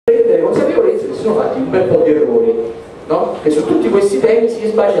si sono fatti un bel po' di errori, no? E su tutti questi temi si è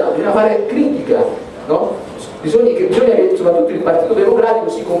sbagliato, bisogna fare critica, no? Bisogna che soprattutto il Partito Democratico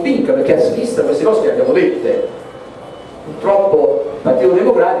si convinca, perché a sinistra queste cose le abbiamo dette, purtroppo il Partito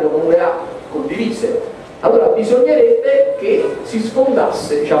Democratico non le ha condivise. Allora bisognerebbe che si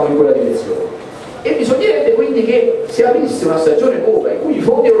sfondasse, diciamo, in quella direzione, e bisognerebbe quindi che si aprisse una stagione nuova in cui i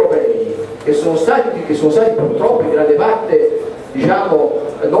fondi europei, che sono stati purtroppo in grande parte, diciamo,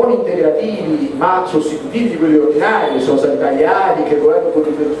 non integrativi ma sostitutivi di quelli ordinari, che sono stati tagliati, che il governo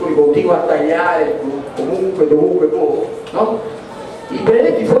continua a tagliare comunque, dovunque può, no? I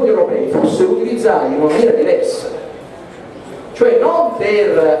benedetti fondi europei fossero utilizzati in una maniera diversa, cioè non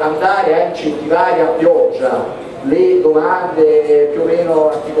per andare a incentivare a pioggia le domande più o meno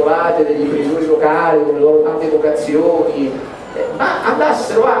articolate degli imprenditori locali con le loro tante vocazioni, ma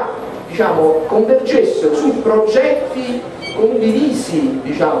andassero a, diciamo, convergessero su progetti condivisi,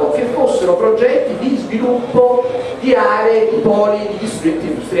 diciamo, che fossero progetti di sviluppo di aree, di poli, di distretti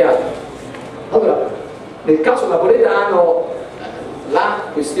industriali. Allora, nel caso napoletano la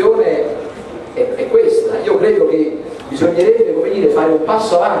questione è questa. Io credo che bisognerebbe, come dire, fare un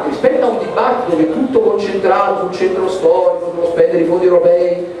passo avanti rispetto a un dibattito che è tutto concentrato sul centro storico, sullo spendere i fondi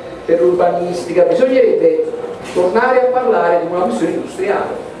europei per l'urbanistica. Bisognerebbe tornare a parlare di una questione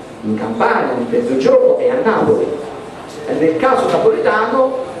industriale in Campania, nel Mezzogiorno e a Napoli. Nel caso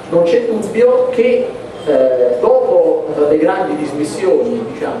napoletano non c'è dubbio che dopo le grandi dismissioni,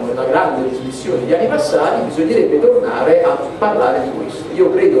 diciamo, la grande dismissione degli anni passati, bisognerebbe tornare a parlare di questo. Io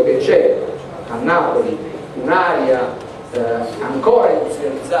credo che c'è a Napoli un'area ancora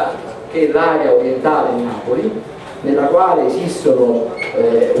industrializzata, che è l'area orientale di Napoli, nella quale esistono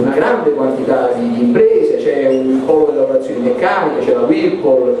una grande quantità di imprese, c'è un polo delle lavorazioni meccaniche, c'è la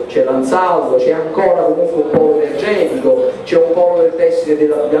Whirlpool, c'è l'Ansaldo, c'è ancora comunque un polo energetico, c'è un polo del tessile e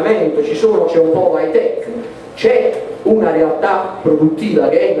dell'abbigliamento, c'è un polo high tech, c'è una realtà produttiva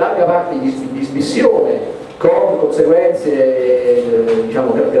che è in larga parte di dismissione, con conseguenze,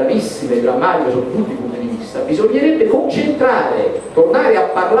 diciamo, gravissime, drammatiche sotto tutti i punti di vista. Bisognerebbe concentrare, tornare a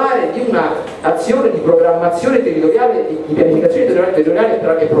parlare di un'azione di programmazione territoriale, di pianificazione territoriale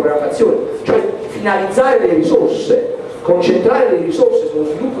e programmazione, cioè finalizzare le risorse, concentrare le risorse sullo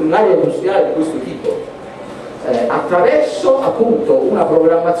sviluppo di un'area industriale di questo tipo, attraverso appunto una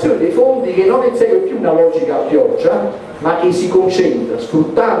programmazione dei fondi che non insegue più una logica a pioggia, ma che si concentra,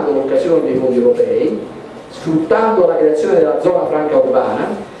 sfruttando l'occasione dei fondi europei, sfruttando la creazione della zona franca urbana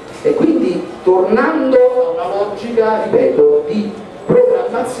e quindi tornando a una logica, ripeto, di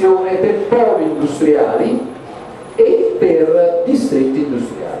programmazione per poli industriali e per distretti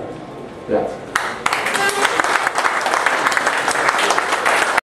industriali. Grazie.